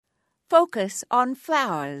focus on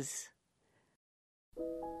flowers.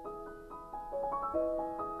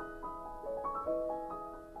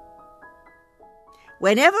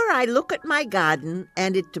 Whenever I look at my garden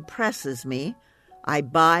and it depresses me, I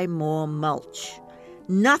buy more mulch.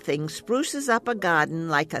 Nothing spruces up a garden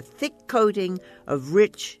like a thick coating of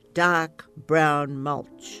rich, dark brown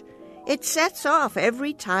mulch. It sets off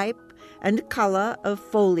every type and color of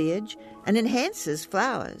foliage and enhances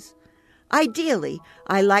flowers. Ideally,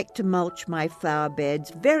 I like to mulch my flower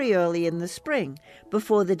beds very early in the spring,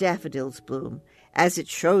 before the daffodils bloom, as it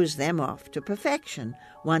shows them off to perfection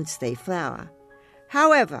once they flower.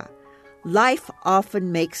 However, life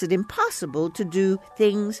often makes it impossible to do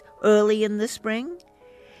things early in the spring,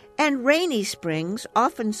 and rainy springs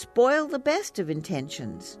often spoil the best of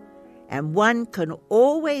intentions, and one can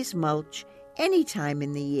always mulch any time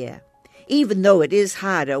in the year, even though it is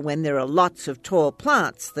harder when there are lots of tall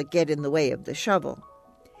plants that get in the way of the shovel.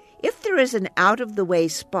 If there is an out-of-the-way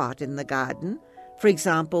spot in the garden, for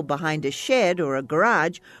example behind a shed or a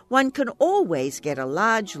garage, one can always get a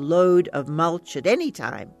large load of mulch at any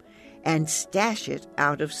time and stash it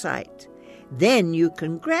out of sight. Then you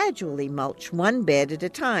can gradually mulch one bed at a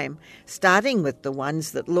time, starting with the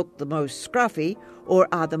ones that look the most scruffy or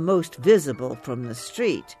are the most visible from the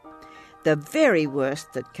street. The very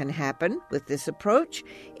worst that can happen with this approach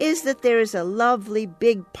is that there is a lovely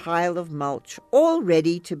big pile of mulch all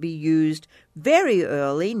ready to be used very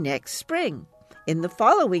early next spring, in the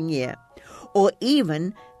following year, or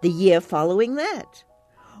even the year following that.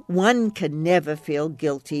 One can never feel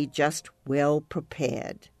guilty, just well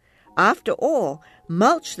prepared. After all,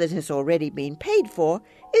 mulch that has already been paid for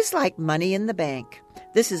is like money in the bank.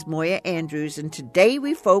 This is Moya Andrews, and today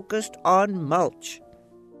we focused on mulch.